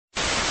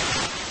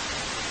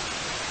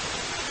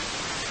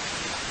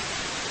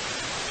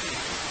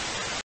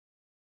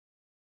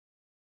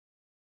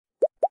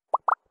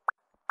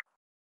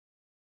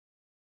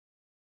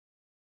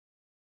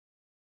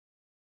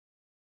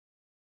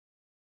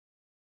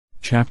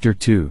Chapter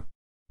 2.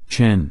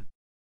 Chen.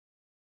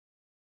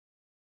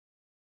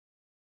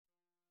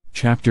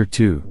 Chapter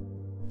 2.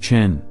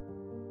 Chen.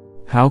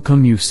 How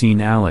come you've seen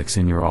Alex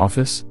in your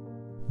office?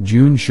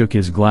 June shook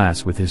his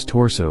glass with his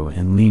torso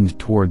and leaned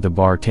toward the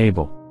bar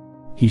table.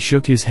 He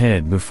shook his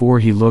head before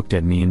he looked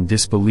at me in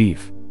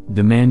disbelief,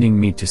 demanding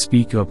me to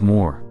speak up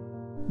more.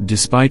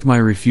 Despite my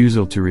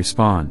refusal to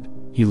respond,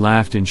 he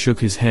laughed and shook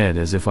his head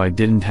as if I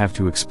didn't have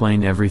to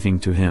explain everything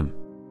to him.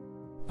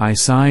 I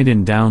sighed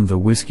and downed the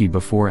whiskey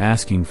before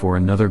asking for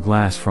another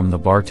glass from the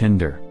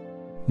bartender.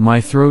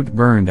 My throat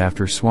burned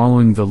after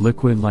swallowing the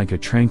liquid like a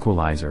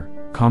tranquilizer,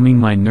 calming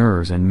my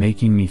nerves and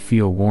making me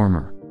feel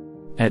warmer.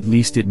 At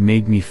least it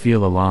made me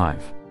feel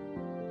alive.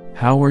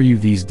 How are you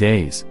these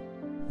days?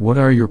 What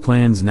are your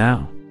plans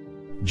now?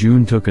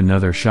 June took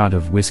another shot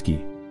of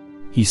whiskey.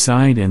 He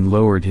sighed and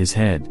lowered his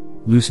head,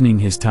 loosening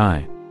his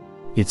tie.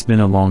 It's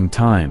been a long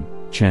time,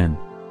 Chen.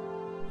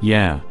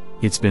 Yeah,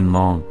 it's been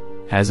long,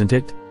 hasn't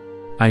it?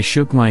 I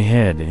shook my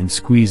head and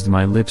squeezed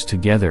my lips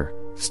together,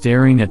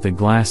 staring at the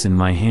glass in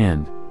my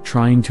hand,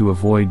 trying to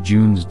avoid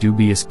June's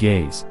dubious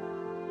gaze.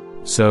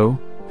 So,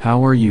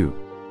 how are you?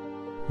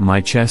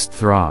 My chest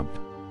throbbed.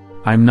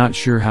 I'm not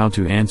sure how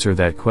to answer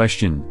that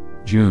question,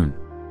 June.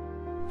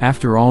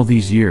 After all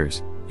these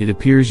years, it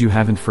appears you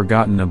haven't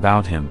forgotten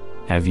about him,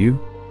 have you?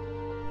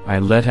 I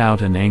let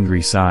out an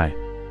angry sigh.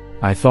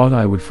 I thought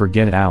I would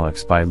forget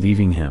Alex by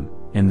leaving him,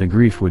 and the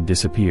grief would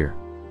disappear.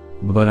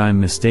 But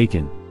I'm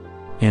mistaken.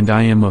 And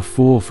I am a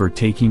fool for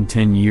taking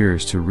 10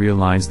 years to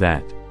realize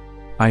that.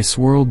 I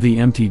swirled the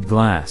emptied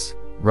glass,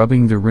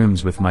 rubbing the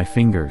rims with my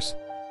fingers.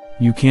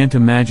 You can't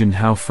imagine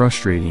how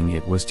frustrating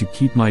it was to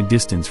keep my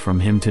distance from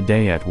him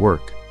today at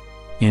work.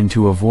 And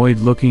to avoid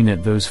looking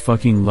at those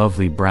fucking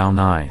lovely brown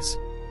eyes.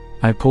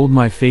 I pulled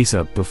my face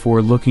up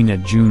before looking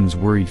at June's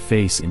worried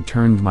face and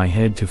turned my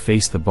head to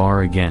face the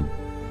bar again.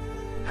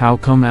 How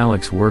come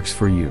Alex works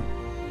for you?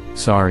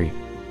 Sorry.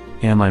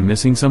 Am I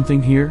missing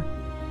something here?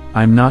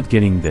 I'm not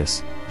getting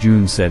this,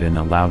 June said in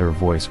a louder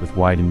voice with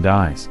widened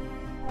eyes.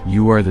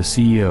 You are the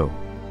CEO.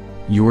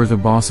 You're the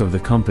boss of the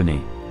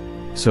company.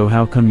 So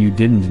how come you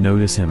didn't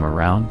notice him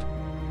around?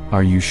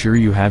 Are you sure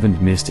you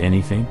haven't missed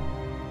anything?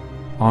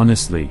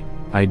 Honestly,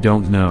 I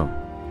don't know.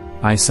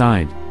 I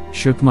sighed,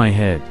 shook my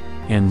head,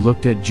 and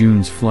looked at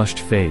June's flushed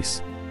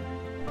face.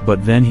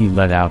 But then he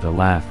let out a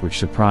laugh which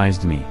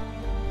surprised me.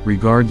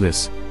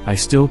 Regardless, I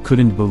still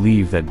couldn't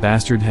believe that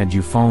bastard had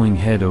you falling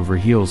head over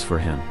heels for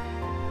him.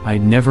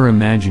 I'd never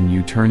imagined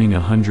you turning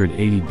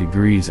 180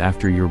 degrees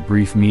after your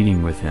brief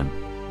meeting with him.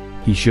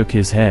 He shook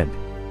his head.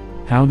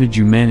 How did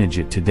you manage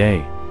it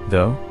today,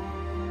 though?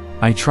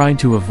 I tried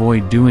to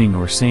avoid doing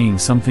or saying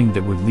something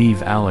that would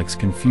leave Alex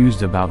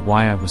confused about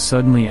why I was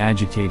suddenly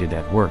agitated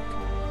at work.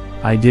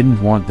 I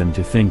didn't want them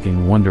to think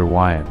and wonder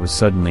why I was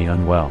suddenly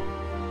unwell.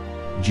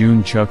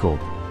 June chuckled.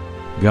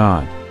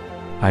 God.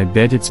 I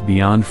bet it's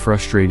beyond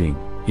frustrating,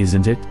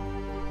 isn't it?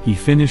 He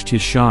finished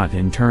his shot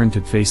and turned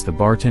to face the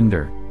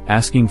bartender,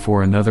 asking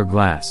for another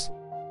glass.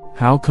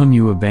 How come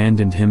you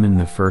abandoned him in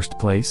the first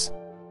place?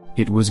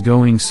 It was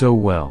going so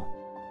well.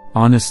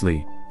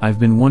 Honestly, I've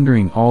been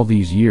wondering all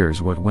these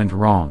years what went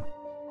wrong.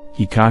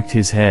 He cocked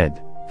his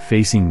head,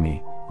 facing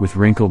me, with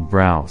wrinkled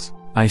brows.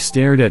 I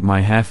stared at my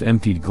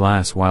half-emptied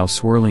glass while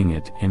swirling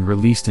it and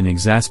released an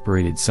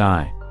exasperated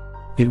sigh.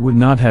 It would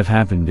not have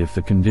happened if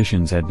the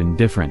conditions had been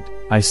different,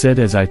 I said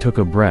as I took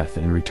a breath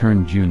and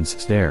returned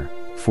June's stare,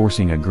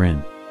 forcing a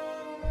grin.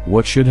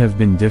 What should have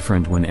been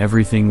different when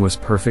everything was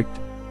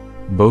perfect?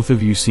 Both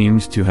of you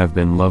seemed to have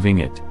been loving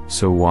it,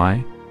 so why?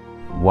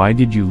 Why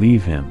did you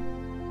leave him?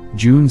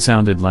 June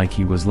sounded like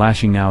he was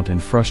lashing out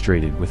and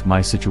frustrated with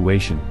my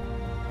situation.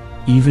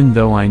 Even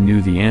though I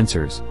knew the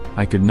answers,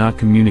 I could not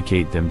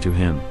communicate them to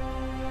him.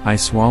 I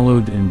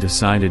swallowed and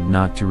decided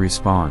not to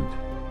respond.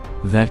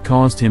 That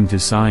caused him to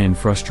sigh in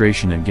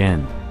frustration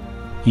again.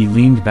 He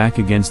leaned back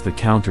against the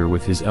counter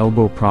with his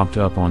elbow propped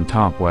up on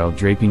top while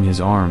draping his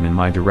arm in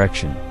my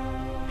direction.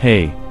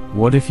 Hey,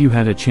 what if you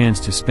had a chance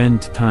to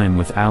spend time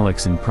with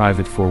Alex in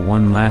private for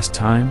one last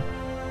time?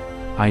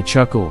 I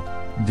chuckled,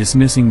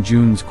 dismissing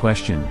June's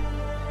question.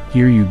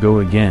 Here you go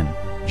again,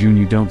 June,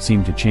 you don't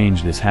seem to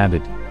change this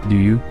habit, do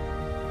you?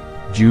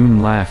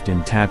 June laughed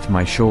and tapped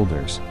my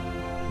shoulders.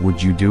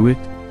 Would you do it?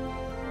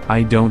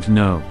 I don't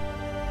know.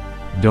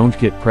 Don't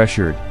get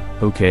pressured,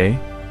 okay?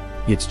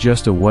 It's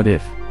just a what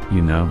if,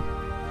 you know?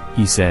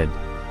 He said.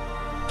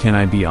 Can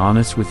I be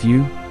honest with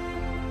you?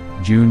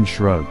 June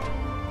shrugged.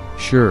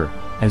 Sure,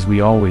 as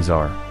we always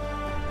are.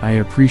 I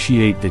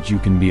appreciate that you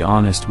can be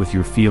honest with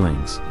your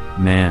feelings,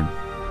 man.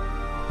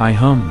 I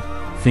hummed,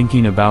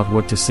 thinking about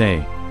what to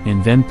say,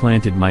 and then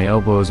planted my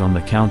elbows on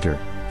the counter,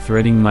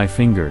 threading my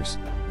fingers.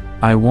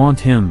 I want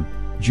him,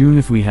 June.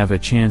 If we have a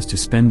chance to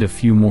spend a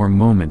few more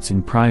moments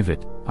in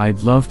private,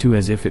 I'd love to,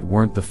 as if it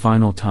weren't the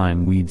final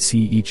time we'd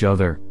see each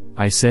other,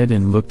 I said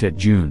and looked at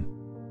June.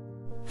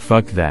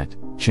 Fuck that,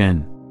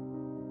 Chen.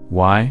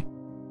 Why?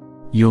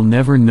 You'll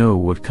never know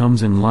what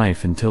comes in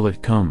life until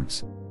it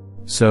comes.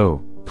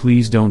 So,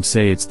 please don't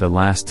say it's the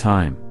last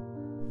time.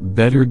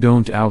 Better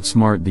don't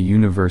outsmart the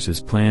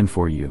universe's plan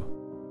for you.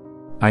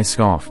 I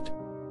scoffed.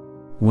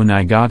 When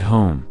I got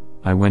home,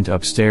 I went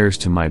upstairs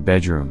to my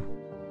bedroom.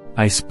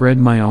 I spread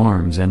my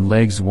arms and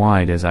legs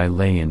wide as I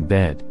lay in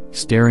bed,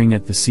 staring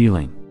at the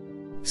ceiling.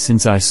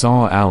 Since I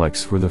saw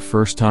Alex for the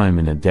first time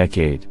in a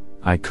decade,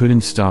 I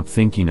couldn't stop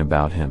thinking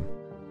about him.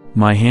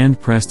 My hand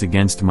pressed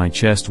against my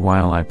chest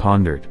while I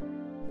pondered.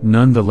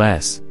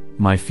 Nonetheless,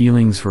 my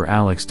feelings for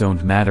Alex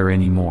don't matter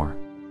anymore.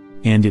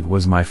 And it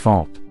was my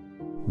fault.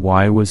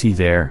 Why was he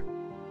there?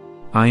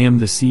 I am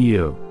the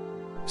CEO.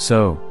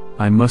 So,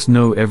 I must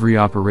know every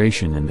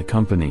operation in the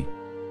company.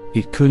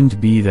 It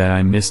couldn't be that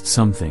I missed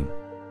something.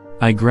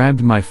 I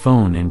grabbed my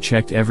phone and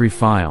checked every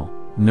file,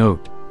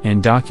 note,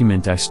 and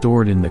document I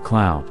stored in the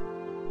cloud.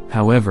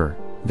 However,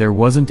 there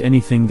wasn't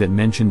anything that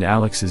mentioned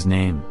Alex's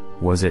name,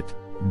 was it?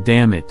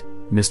 Damn it,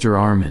 Mr.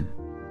 Armin.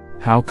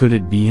 How could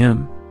it be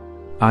him?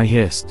 I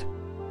hissed.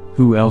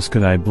 Who else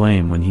could I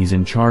blame when he's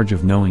in charge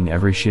of knowing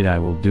every shit I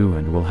will do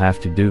and will have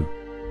to do?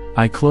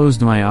 I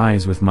closed my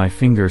eyes with my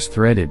fingers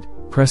threaded,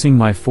 pressing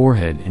my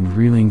forehead and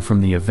reeling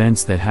from the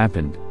events that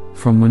happened,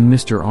 from when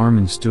Mr.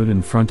 Armin stood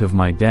in front of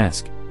my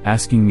desk,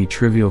 asking me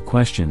trivial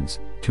questions,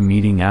 to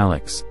meeting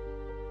Alex.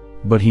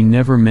 But he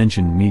never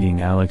mentioned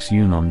meeting Alex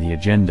Yoon on the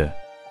agenda.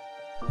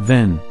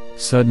 Then,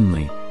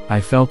 suddenly, I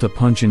felt a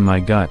punch in my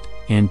gut,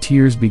 and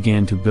tears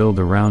began to build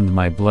around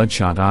my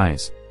bloodshot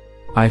eyes.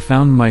 I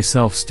found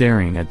myself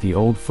staring at the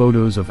old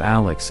photos of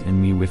Alex and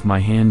me with my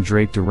hand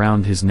draped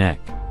around his neck.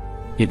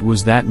 It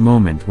was that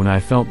moment when I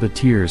felt the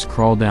tears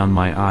crawl down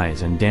my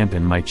eyes and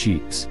dampen my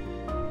cheeks.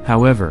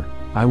 However,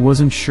 I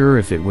wasn't sure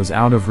if it was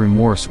out of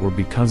remorse or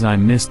because I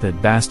missed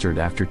that bastard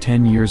after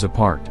 10 years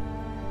apart.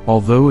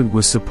 Although it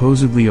was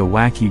supposedly a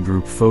wacky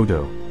group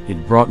photo,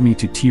 it brought me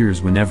to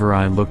tears whenever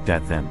I looked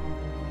at them.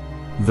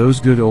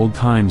 Those good old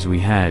times we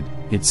had,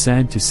 it's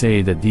sad to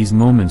say that these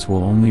moments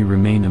will only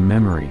remain a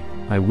memory,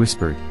 I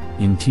whispered,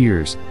 in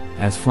tears,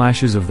 as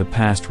flashes of the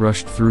past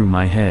rushed through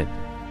my head.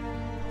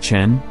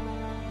 Chen?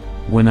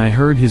 When I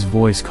heard his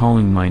voice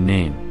calling my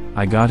name,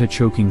 I got a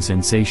choking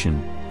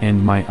sensation,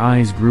 and my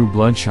eyes grew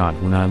bloodshot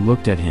when I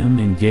looked at him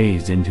and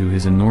gazed into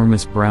his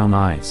enormous brown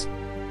eyes.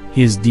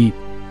 His deep,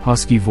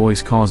 husky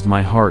voice caused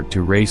my heart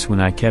to race when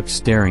I kept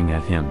staring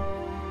at him.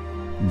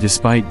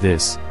 Despite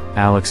this,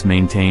 Alex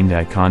maintained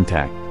eye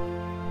contact.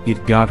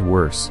 It got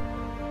worse.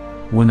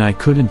 When I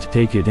couldn't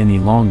take it any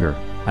longer,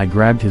 I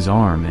grabbed his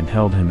arm and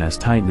held him as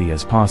tightly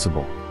as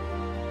possible.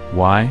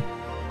 Why?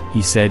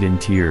 He said in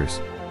tears.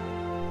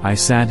 I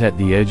sat at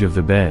the edge of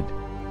the bed.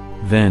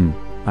 Then,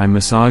 I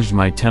massaged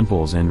my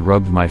temples and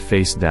rubbed my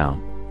face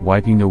down,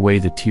 wiping away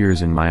the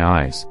tears in my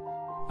eyes.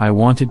 I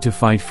wanted to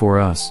fight for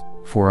us,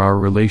 for our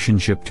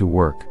relationship to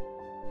work.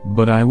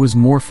 But I was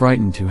more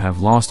frightened to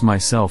have lost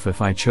myself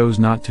if I chose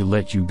not to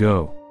let you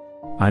go.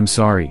 I'm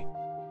sorry.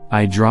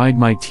 I dried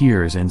my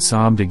tears and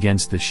sobbed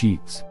against the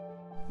sheets.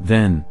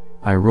 Then,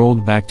 I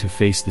rolled back to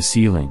face the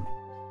ceiling.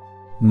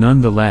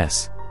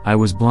 Nonetheless, I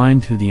was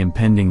blind to the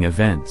impending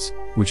events,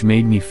 which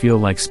made me feel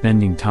like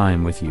spending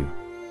time with you.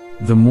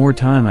 The more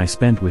time I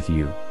spent with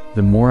you,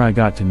 the more I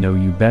got to know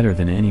you better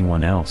than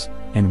anyone else,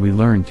 and we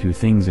learned two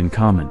things in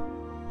common.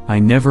 I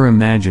never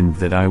imagined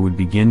that I would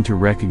begin to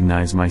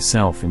recognize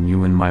myself in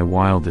you in my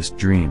wildest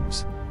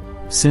dreams.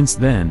 Since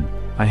then,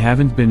 I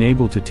haven't been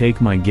able to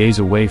take my gaze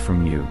away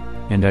from you,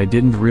 and I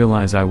didn't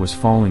realize I was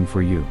falling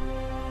for you.